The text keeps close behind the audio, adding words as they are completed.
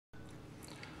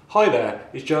Hi there,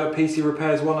 it's Joe at PC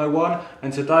Repairs 101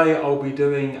 and today I'll be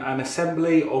doing an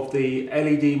assembly of the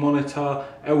LED monitor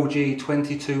LG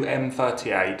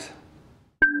 22M38.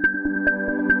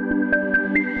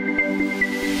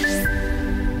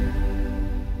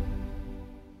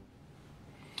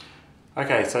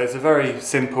 Okay, so it's a very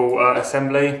simple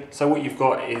assembly. So what you've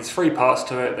got is three parts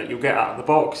to it that you'll get out of the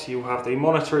box. You'll have the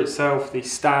monitor itself, the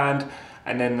stand,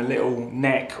 and then the little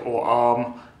neck or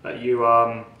arm that you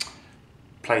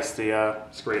place the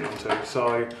screen onto.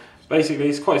 So basically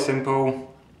it's quite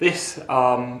simple. This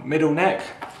middle neck,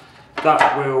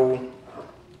 that will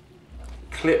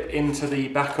clip into the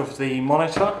back of the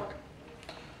monitor.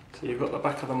 So you've got the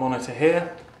back of the monitor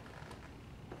here.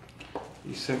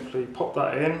 You simply pop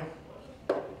that in.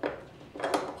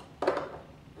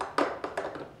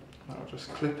 That'll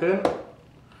just clip in.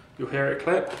 You'll hear it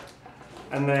clip.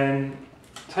 And then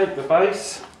take the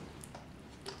base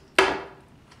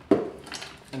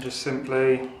and just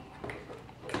simply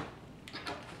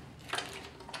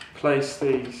place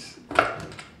these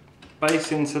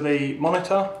base into the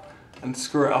monitor and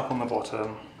screw it up on the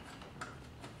bottom.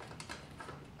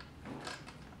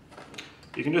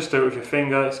 You can just do it with your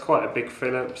finger, it's quite a big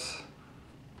Phillips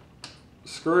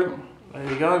screw. There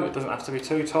you go, it doesn't have to be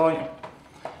too tight.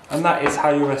 And that is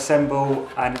how you assemble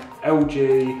an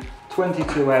LG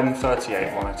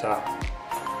 22M38 monitor.